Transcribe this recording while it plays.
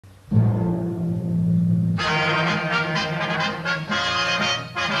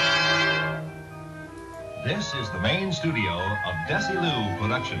This is the main studio of Desilu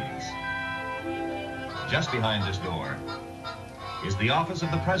Productions. Just behind this door is the office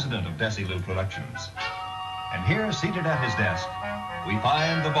of the president of Desilu Productions. And here, seated at his desk, we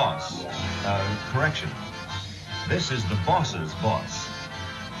find the boss. Correction. This is the boss's boss,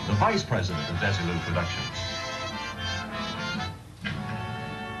 the vice president of Desilu Productions.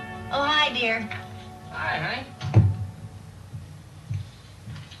 Oh, hi, dear. Hi, honey.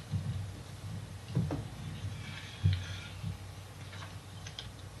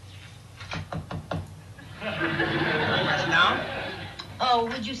 Down? Oh,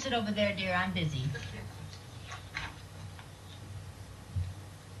 would you sit over there, dear? I'm busy.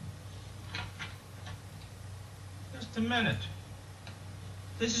 Just a minute.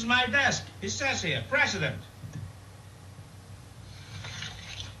 This is my desk. It says here, President.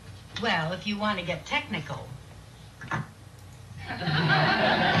 Well, if you want to get technical.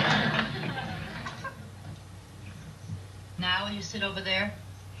 Now, will you sit over there?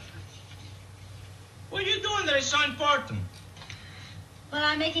 What are you doing that is so important? Well,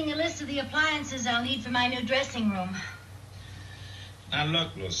 I'm making a list of the appliances I'll need for my new dressing room. Now,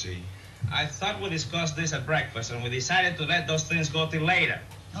 look, Lucy. I thought we discussed this at breakfast, and we decided to let those things go till later.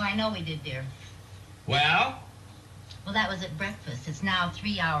 Oh, I know we did, dear. Well? Well, that was at breakfast. It's now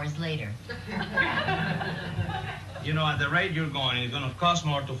 3 hours later. You know, at the rate you're going, it's going to cost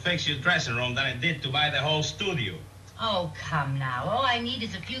more to fix your dressing room than it did to buy the whole studio. Oh, come now. All I need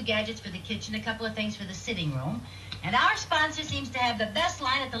is a few gadgets for the kitchen, a couple of things for the sitting room, and our sponsor seems to have the best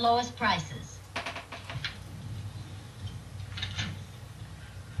line at the lowest prices.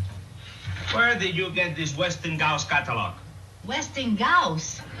 Where did you get this Westinghouse catalog?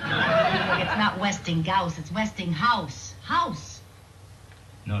 Westinghouse? It's not Westinghouse, it's Westinghouse. House.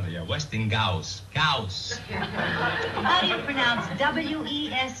 No, dear, Westinghouse. Gauss. How do you pronounce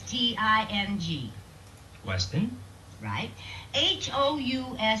W-E-S-T-I-N-G? Weston? Right.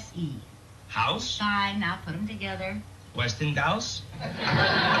 H-O-U-S-E. House? Fine, now put them together. Westinghouse?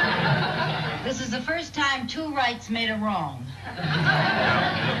 This is the first time two rights made a wrong.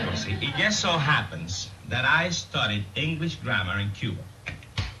 Now, look, Lucy, it just so happens that I studied English grammar in Cuba.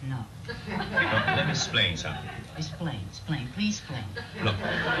 No. Look, let me explain something. Explain, please explain. Look,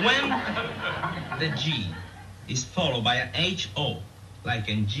 when the G is followed by an H-O, like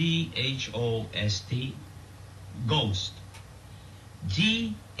in G-H-O-S-T, ghost.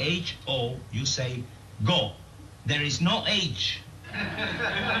 G-H-O, you say go. There is no H.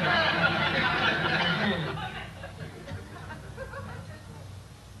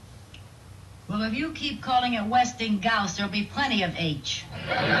 Well, if you keep calling it Westinghouse, there'll be plenty of H.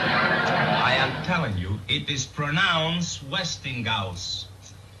 I am telling you, it is pronounced Westinghouse.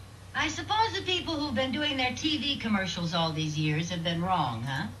 I suppose the people who've been doing their TV commercials all these years have been wrong,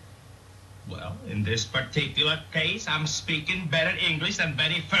 huh? Well, in this particular case, I'm speaking better English than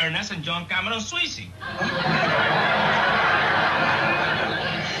Betty Furness and John Cameron Swayze.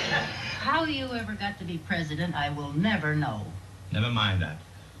 How you ever got to be president, I will never know. Never mind that.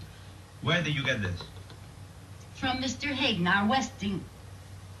 Where did you get this? From Mr. Hayden,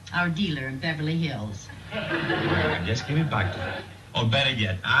 our dealer in Beverly Hills. Well, just give it back to him. Or better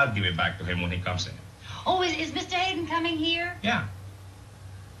yet, I'll give it back to him when he comes in. Oh, is Mr. Hayden coming here? Yeah.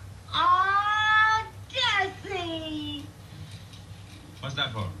 Oh, Desi! What's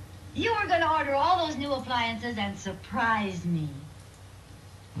that for? You were going to order all those new appliances and surprise me.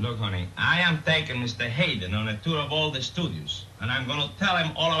 Look, honey, I am taking Mr. Hayden on a tour of all the studios, and I'm going to tell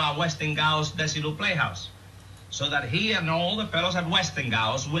him all about Westinghouse Desilu Playhouse, so that he and all the fellows at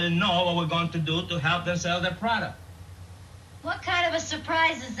Westinghouse will know what we're going to do to help them sell their product. What kind of a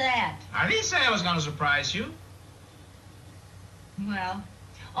surprise is that? I didn't say I was going to surprise you. Well,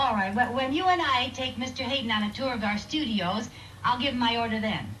 all right. Well, when you and I take Mr. Hayden on a tour of our studios, I'll give him my order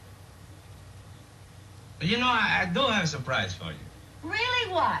then. You know, I do have a surprise for you. Really,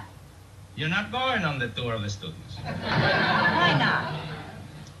 what? You're not going on the tour of the studios. Why not?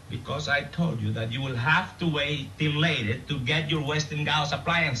 Because I told you that you will have to wait till later to get your Westinghouse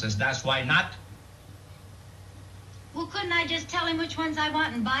appliances. That's why not. Well, couldn't I just tell him which ones I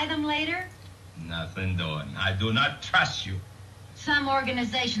want and buy them later? Nothing doing. I do not trust you. Some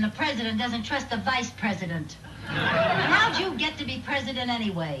organization, the president doesn't trust the vice president. And how'd you get to be president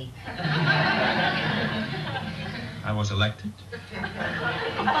anyway? I was elected.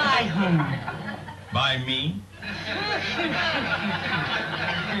 By whom? By me.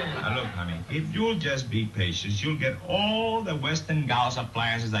 Now look, honey, if you'll just be patient, you'll get all the Westinghouse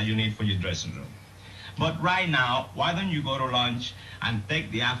appliances that you need for your dressing room. But right now, why don't you go to lunch and take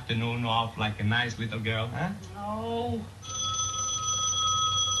the afternoon off like a nice little girl, huh? No.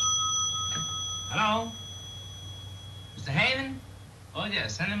 Hello? Mr. Hayden? Oh,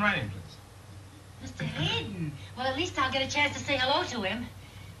 yes, send him right in, please. Mr. Hayden. Well, at least I'll get a chance to say hello to him.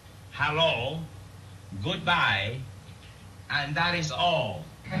 Hello, goodbye, and that is all.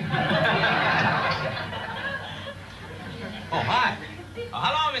 Oh, hi.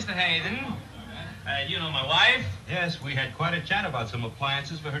 Hello, Mr. Hayden. You know my wife? Yes, we had quite a chat about some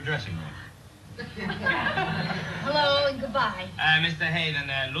appliances for her dressing room. Hello and goodbye. Mr. Hayden,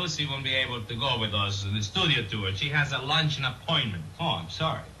 Lucy won't be able to go with us in the studio tour. She has a luncheon appointment. Oh, I'm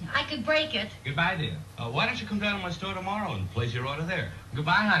sorry. I could break it. Goodbye, dear. Why don't you come down to my store tomorrow and place your order there?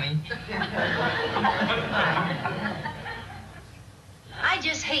 Goodbye, honey. I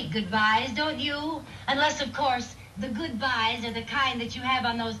just hate goodbyes, don't you? Unless, of course, the goodbyes are the kind that you have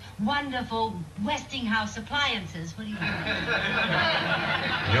on those wonderful Westinghouse appliances. What do you think?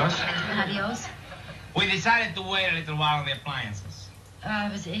 Yours? Adios. We decided to wait a little while on the appliances.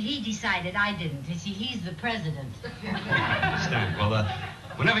 He decided, I didn't. You see, he's the president. Understand. Well,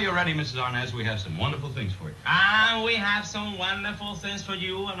 whenever you're ready, Mrs. Arnaz, we have some wonderful things for you. And we have some wonderful things for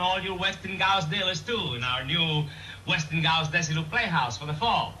you and all your Westinghouse dealers, too, in our new Westinghouse Desilu Playhouse for the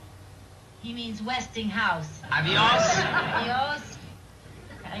fall. He means Westinghouse. Adios. Adios.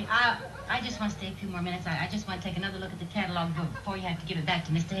 I just want to stay a few more minutes. I just want to take another look at the catalog book before you have to give it back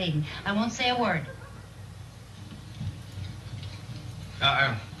to Mr. Hayden. I won't say a word.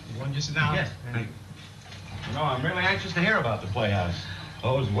 Want you to sit down? Yes. Thank you. You know, I'm really anxious to hear about the Playhouse.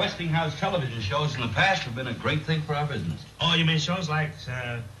 Those Westinghouse television shows in the past have been a great thing for our business. Oh, you mean shows like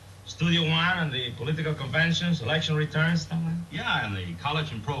Studio One and the political conventions, election returns, stuff like that? Yeah, and the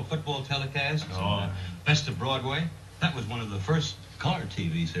college and pro football telecasts. Oh. And, Best of Broadway. That was one of the first color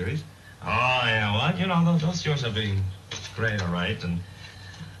TV series. Oh, yeah, well, you know, those shows have been great, all right. And,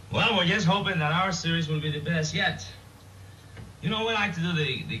 well, we're just hoping that our series will be the best yet. You know, we like to do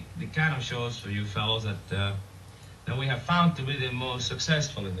the kind of shows for you fellows that we have found to be the most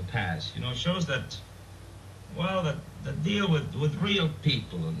successful in the past. You know, shows that, well, that deal with real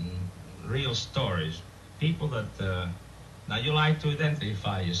people and real stories. People that you like to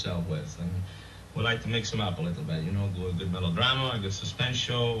identify yourself with. And we like to mix them up a little bit, you know, do a good melodrama, a good suspense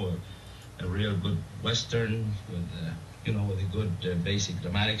show, or a real good Western with, you know, with a good basic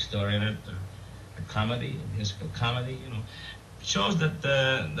dramatic story in it, a comedy, a musical comedy, you know. Shows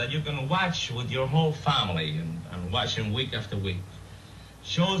that you can watch with your whole family and watch them week after week.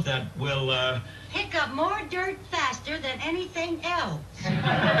 Shows that will... Pick up more dirt faster than anything else.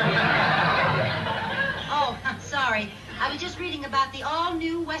 Oh, I'm sorry. I was just reading about the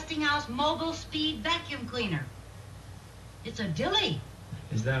all-new Westinghouse Mobile Speed Vacuum Cleaner. It's a dilly.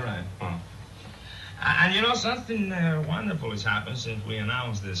 Is that right? Huh. And you know, something wonderful has happened since we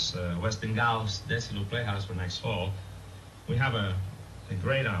announced this Westinghouse Desilu Playhouse for next fall. We have a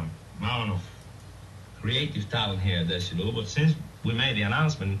great amount of creative talent here at Desilu, but since we made the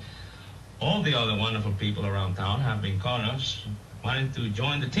announcement, all the other wonderful people around town have been calling us, wanting to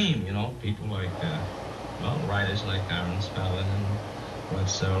join the team, you know, people like, well, writers like Aaron Spellin and Rod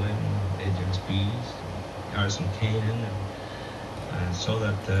Serling and Adrian Spees, Harrison Kane, and so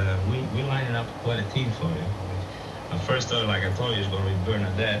that we lined up quite a team for you. Our first story, like I told you, is going to be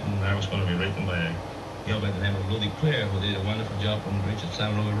Bernadette, and that was going to be written by a girl by the name of Ludie Claire, who did a wonderful job on Richard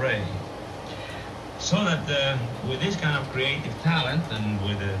Samuel Ray. So that with this kind of creative talent and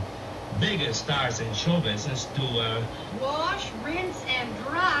with the biggest stars in show business to... Wash, rinse, and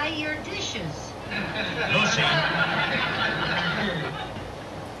dry your dishes. Lucy.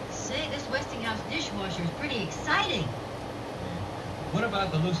 Say, this Westinghouse dishwasher is pretty exciting. What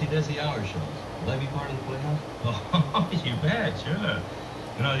about the Lucy Desi Hour shows? Will they be part of the Playhouse? Oh, you bet, sure.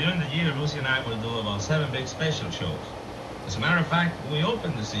 You know, during the year, Lucy and I will do about 7 big special shows. As a matter of fact, we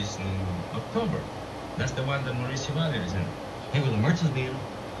opened the season in October. That's the one that Mauricio Valle is in. Hey, will the Mertzes be in?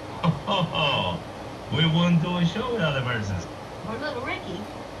 We wouldn't do a show without the Mertzes. Or little Ricky.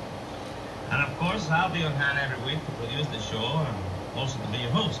 And of course, I'll be on hand every week to produce the show and also to be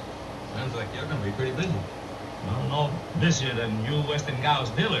your host. Sounds like you're going to be pretty busy. Well, no busier than you Westinghouse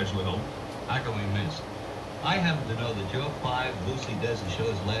dealers, we hope. How can we miss? I happen to know that your 5 Lucy Desi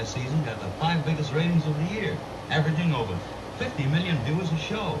shows last season got the 5 biggest ratings of the year, averaging over 50 million viewers a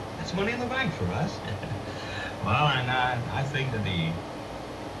show. That's money in the bank for us. Well, and I think that the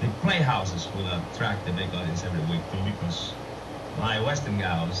playhouses will attract a big audience every week, too, because by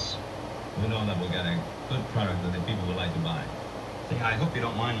Westinghouse, we know that we got a good product that the people would like to buy. See, I hope you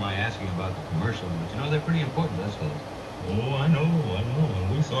don't mind my asking about the commercials, but you know, they're pretty important to us fellas. Oh, I know,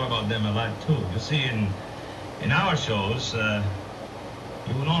 and we thought about them a lot, too. You see, in our shows,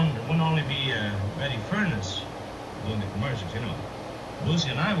 you wouldn't only be ready furnace doing the commercials, you know. Lucy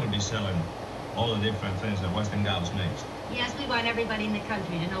and I will be selling all the different things that Westinghouse makes. Yes, we want everybody in the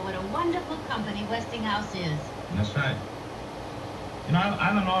country to know what a wonderful company Westinghouse is. That's right. You know,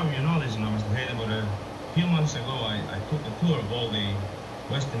 I don't know if you know this, Mr. Hayden, but a few months ago I took a tour of all the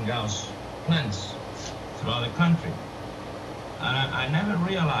Westinghouse plants throughout the country. And I never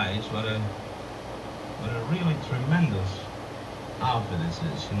realized what a really tremendous outfit this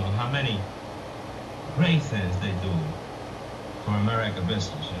is. You know, how many great things they do for America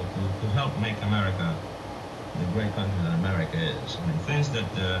business, you know, to help make America the great country that America is. I mean, things that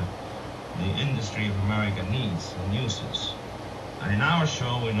the industry of America needs and uses. And in our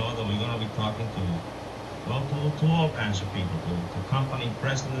show, we know that we're going to be talking to all kinds of people, to company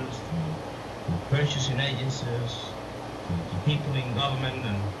presidents, to purchasing agencies, to people in government,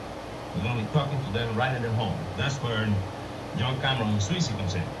 and we're going to be talking to them right at their home. That's where John Cameron and Sweezy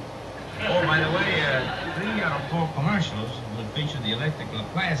comes in. Oh, by the way, 3 out of 4 commercials will feature the electrical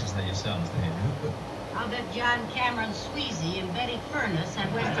appliances that you sell, Mr. Hayden. I'll bet John Cameron, Sweezy, and Betty Furness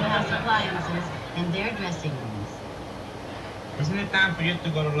have Westinghouse appliances in their dressing rooms. Isn't it time for you to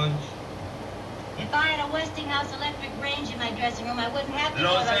go to lunch? If I had a Westinghouse electric range in my dressing room, I wouldn't have to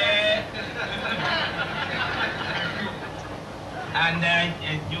Lucy! go And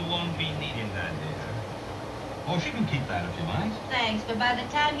you won't be needing that, dear. Oh, she can keep that if you like. Thanks, but by the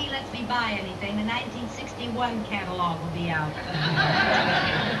time he lets me buy anything, the 1961 catalog will be out.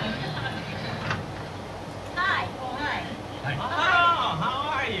 Hi. Oh, hi. Hi. Oh,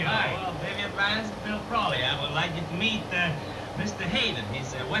 how are you? Hi. Well, baby advance, Bill Crawley. I would like you to meet Mr. Hayden.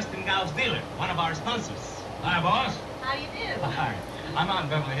 He's a Westinghouse dealer, one of our sponsors. Hi, boss. How do you do? Hi. I'm out in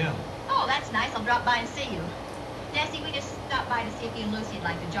Beverly Hills. Oh, that's nice. I'll drop by and see you. Desi, we just stopped by to see if you and Lucy'd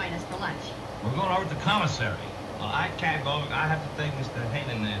like to join us for lunch. We're going over to the commissary. Well, I can't go. I have to take Mr.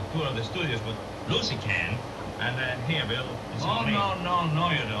 Hayden a tour of the studios, but Lucy can. And here, Bill. This is me.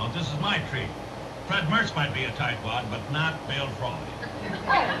 No, you don't. This is my treat. Fred Mertz might be a tightwad, but not Bill Frawley.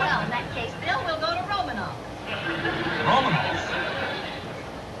 Oh, well, in that case, Bill, we'll go to Romanoff. Romanoff?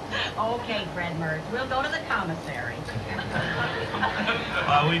 Okay, Fred Mertz, we'll go to the commissary.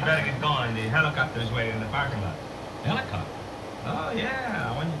 Well, we'd better get going. The helicopter is waiting in the parking lot. Helicopter? Oh, yeah.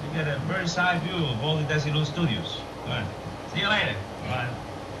 I want you to get a bird's eye view of all the Desilu Studios. Good. See you later. Right.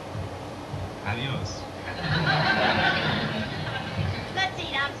 Adios. Let's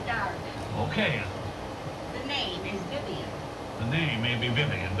eat, I'm starved. Okay. The name is Vivian. The name may be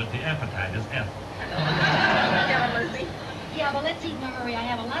Vivian, but the appetite is Ethel. Tell Lucy. Yeah, but let's eat, Marie. I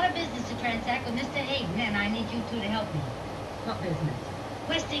have a lot of business to transact with Mr. Hayden, and I need you two to help me. What business?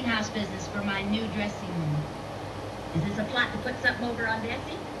 Westinghouse business for my new dressing room. Is this a plot to put something over on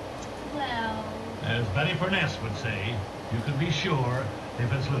Desi? Well... As Betty Furness would say, you can be sure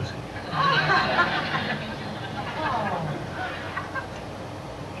if it's Lucy.